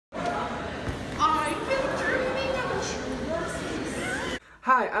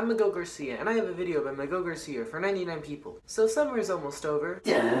Hi, I'm Miguel Garcia, and I have a video by Miguel Garcia for 99 people. So summer is almost over,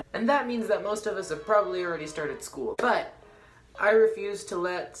 and that means that most of us have probably already started school. But I refuse to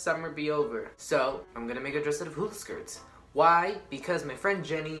let summer be over, so I'm gonna make a dress out of hula skirts. Why? Because my friend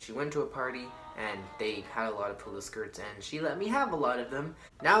Jenny, she went to a party and they had a lot of hula skirts and she let me have a lot of them.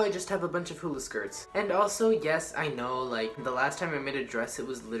 Now I just have a bunch of hula skirts. And also, yes, I know, like, the last time I made a dress, it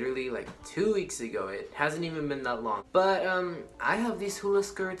was literally like 2 weeks ago. It hasn't even been that long. But, I have these hula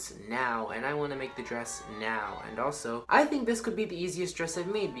skirts now and I want to make the dress now. And also, I think this could be the easiest dress I've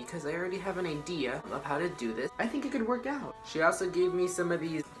made because I already have an idea of how to do this. I think it could work out. She also gave me some of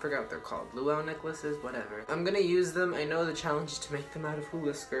these, I forgot what they're called, luau necklaces, whatever. I'm gonna use them. I know the challenge is to make them out of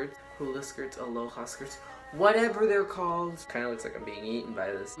hula skirts, aloha skirts, whatever they're called. Kind of looks like I'm being eaten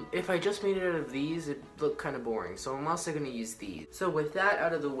by this. If I just made it out of these, it'd look kind of boring, so I'm also gonna use these. So with that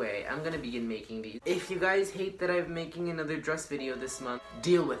out of the way, I'm gonna begin making these. If you guys hate that I'm making another dress video this month,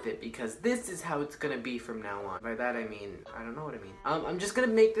 deal with it, because this is how it's gonna be from now on. By that I mean, I don't know what I mean. I'm just gonna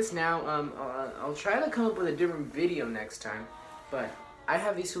make this now. I'll try to come up with a different video next time, but I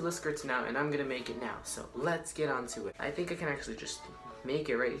have these hula skirts now and I'm gonna make it now, so let's get on to it. I think I can actually just make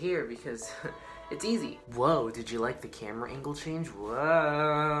it right here because it's easy. Whoa, did you like the camera angle change? Whoa,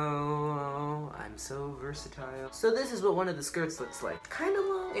 I'm so versatile. So this is what one of the skirts looks like. Kind of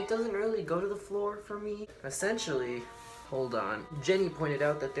long, it doesn't really go to the floor for me. Essentially, hold on. Jenny pointed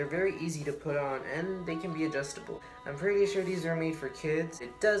out that they're very easy to put on and they can be adjustable. I'm pretty sure these are made for kids.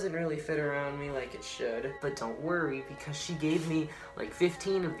 It doesn't really fit around me like it should, but don't worry because she gave me like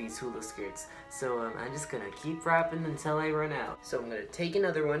 15 of these hula skirts. So I'm just gonna keep wrapping until I run out. So I'm gonna take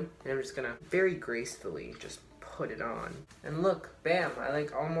another one and I'm just gonna very gracefully just put it on. And look, bam, I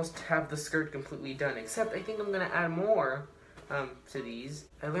like almost have the skirt completely done, except I think I'm gonna add more to these.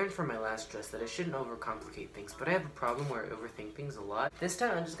 I learned from my last dress that I shouldn't overcomplicate things, but I have a problem where I overthink things a lot. This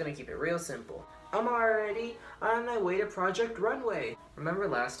time I'm just gonna keep it real simple. I'm already on my way to Project Runway. Remember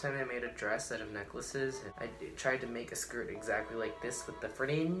last time I made a dress out of necklaces? I tried to make a skirt exactly like this with the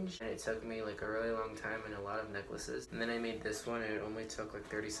fringe, and it took me like a really long time and a lot of necklaces. And then I made this one and it only took like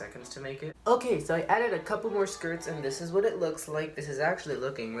 30 seconds to make it. Okay, so I added a couple more skirts and this is what it looks like. This is actually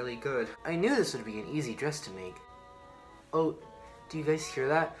looking really good. I knew this would be an easy dress to make. Oh, do you guys hear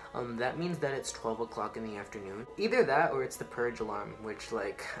that? That means that it's 12 o'clock in the afternoon. Either that or it's the purge alarm, which,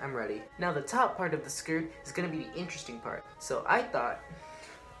 like, I'm ready. Now the top part of the skirt is gonna be the interesting part. So I thought,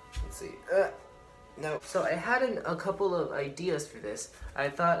 let's see, no. So I had a couple of ideas for this. I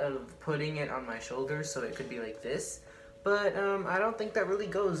thought of putting it on my shoulders so it could be like this. But I don't think that really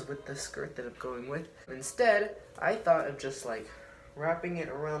goes with the skirt that I'm going with. Instead, I thought of just like wrapping it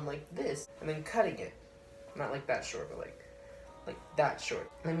around like this and then cutting it. Not like that short, but like that short.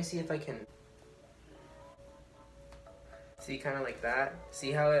 Let me see if I can see, kind of like that.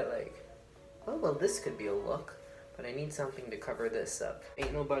 See how it like, oh well, this could be a look, but I need something to cover this up.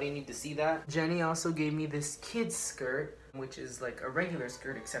 Ain't nobody need to see that. Jenny also gave me this kid's skirt, which is like a regular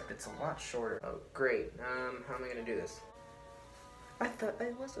skirt except it's a lot shorter. Oh great, how am I gonna do this? I thought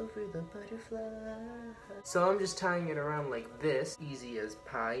I was over the butterfly. So I'm just tying it around like this, easy as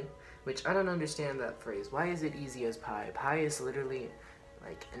pie, which I don't understand that phrase. Why is it easy as pie? Pie is literally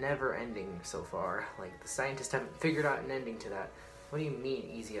like never ending so far. Like the scientists haven't figured out an ending to that. What do you mean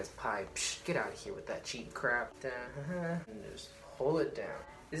easy as pie? Psh, get out of here with that cheap crap. And just pull it down.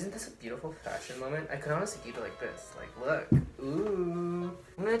 Isn't this a beautiful fashion moment? I could honestly keep it like this. Like look, ooh.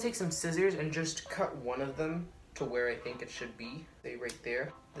 I'm gonna take some scissors and just cut one of them to where I think it should be. Say right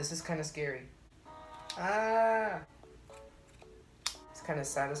there. This is kind of scary. Ah! It's kind of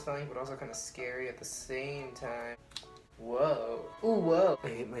satisfying, but also kind of scary at the same time. Whoa. Ooh, whoa. I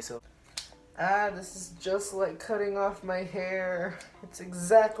hate myself. Ah, this is just like cutting off my hair. It's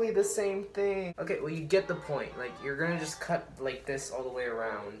exactly the same thing. Okay, well you get the point. Like, you're gonna just cut like this all the way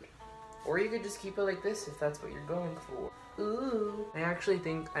around. Or you could just keep it like this if that's what you're going for. Ooh. I actually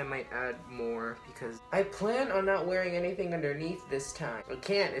think I might add more because I plan on not wearing anything underneath this time. I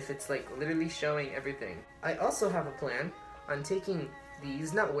can't if it's like literally showing everything. I also have a plan on taking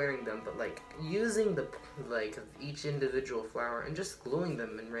these, not wearing them, but like using the like of each individual flower and just gluing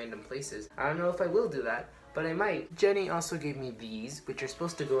them in random places. I don't know if I will do that, but I might. Jenny also gave me these, which are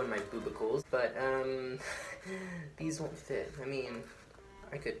supposed to go in my bubicles, but these won't fit. I mean,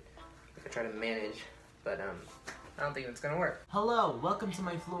 I could try to manage, but I don't think it's gonna work. Hello, welcome to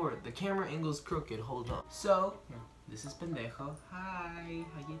my floor. The camera angle's crooked, hold on. So, this is Pendejo. Hi,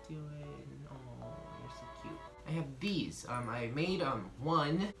 how you doing? Oh, you're so cute. I have these. I made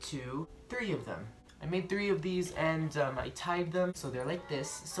 1, 2, 3 of them. I made 3 of these and I tied them so they're like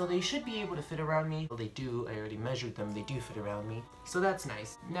this. So they should be able to fit around me. Well, they do. I already measured them. They do fit around me. So that's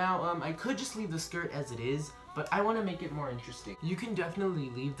nice. Now, I could just leave the skirt as it is, but I want to make it more interesting. You can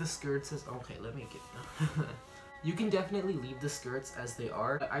definitely leave the skirts as... Okay, let me get... You can definitely leave the skirts as they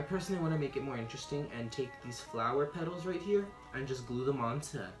are. I personally want to make it more interesting and take these flower petals right here and just glue them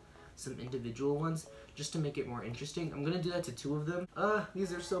onto some individual ones just to make it more interesting. I'm gonna do that to 2 of them.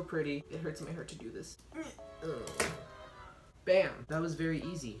 These are so pretty. It hurts my heart to do this. Bam! That was very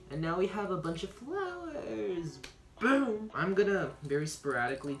easy. And now we have a bunch of flowers. Boom! I'm gonna very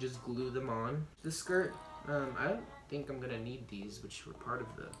sporadically just glue them on the skirt. I don't think I'm gonna need these, which were part of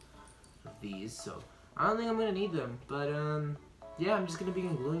these, so I don't think I'm gonna need them, but yeah, I'm just gonna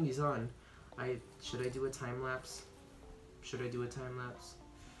begin gluing these on. Should I do a time lapse? Should I do a time lapse?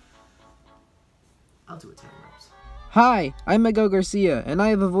 I'll do a time lapse. Hi, I'm Miguel Garcia, and I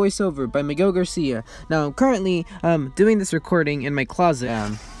have a voiceover by Miguel Garcia. Now, I'm currently doing this recording in my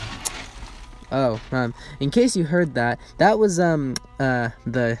closet. In case you heard that, that was,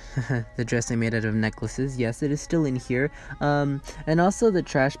 the dress I made out of necklaces. Yes, it is still in here. And also the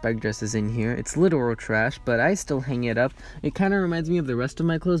trash bag dress is in here. It's literal trash, but I still hang it up. It kind of reminds me of the rest of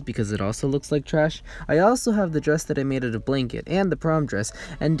my clothes because it also looks like trash. I also have the dress that I made out of blanket and the prom dress.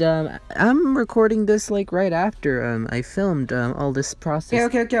 And, I'm recording this, like, right after, I filmed, all this process.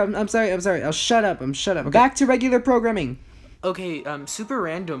 Okay, I'm sorry. I'll shut up. Okay. Back to regular programming. Okay, super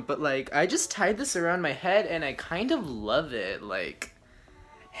random, but like, I just tied this around my head and I kind of love it, like,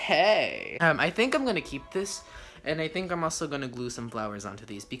 hey. I think I'm gonna keep this, and I think I'm also gonna glue some flowers onto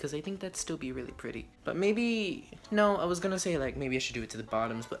these, because I think that'd still be really pretty. But maybe, no, I was gonna say, like, maybe I should do it to the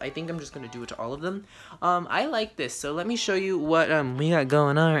bottoms, but I think I'm just gonna do it to all of them. I like this, so let me show you what, we got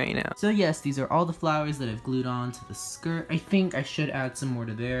going on right now. So yes, these are all the flowers that I've glued on to the skirt. I think I should add some more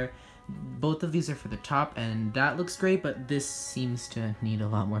to there. Both of these are for the top, and that looks great, but this seems to need a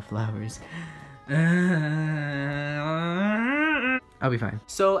lot more flowers. I'll be fine.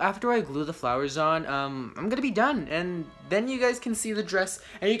 So after I glue the flowers on, I'm gonna be done, and then you guys can see the dress,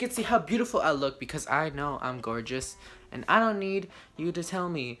 and you can see how beautiful I look, because I know I'm gorgeous, and I don't need you to tell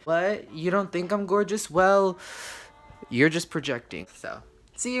me. What? You don't think I'm gorgeous? Well, you're just projecting, so.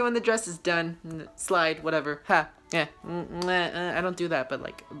 See you when the dress is done. Slide, whatever. Ha. Yeah. I don't do that, but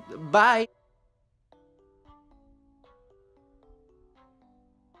like, bye.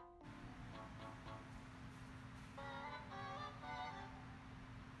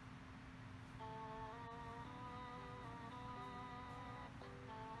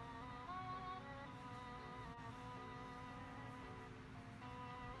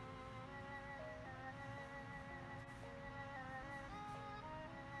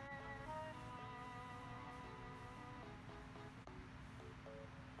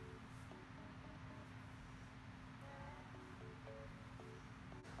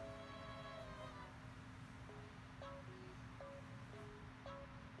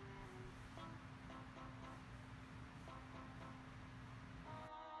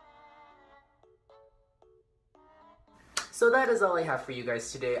 So that is all I have for you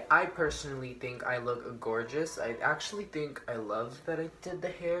guys today. I personally think I look gorgeous. I actually think I love that I did the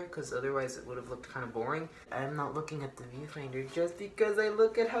hair, because otherwise it would have looked kind of boring. I'm not looking at the viewfinder just because I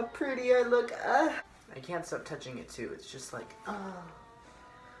look at how pretty I look. I can't stop touching it too. It's just like,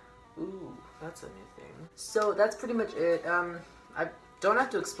 ooh, that's a new thing. So that's pretty much it. I don't have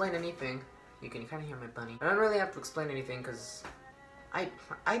to explain anything. You can kind of hear my bunny. I don't really have to explain anything because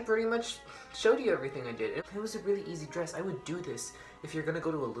I pretty much showed you everything I did. It was a really easy dress. I would do this if you're gonna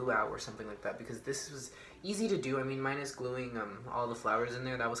go to a luau or something like that, because this was easy to do. I mean, minus gluing all the flowers in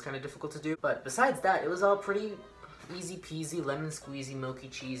there, that was kind of difficult to do. But besides that, it was all pretty easy peasy, lemon squeezy, milky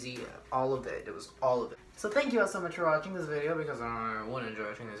cheesy, all of it. It was all of it. So thank you all so much for watching this video, because I would enjoy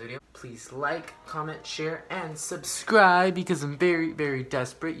watching this video. Please like, comment, share, and subscribe, because I'm very, very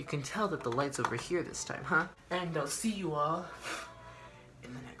desperate. You can tell that the light's over here this time, huh? And I'll see you all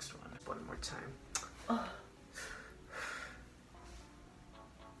in the next one. One more time.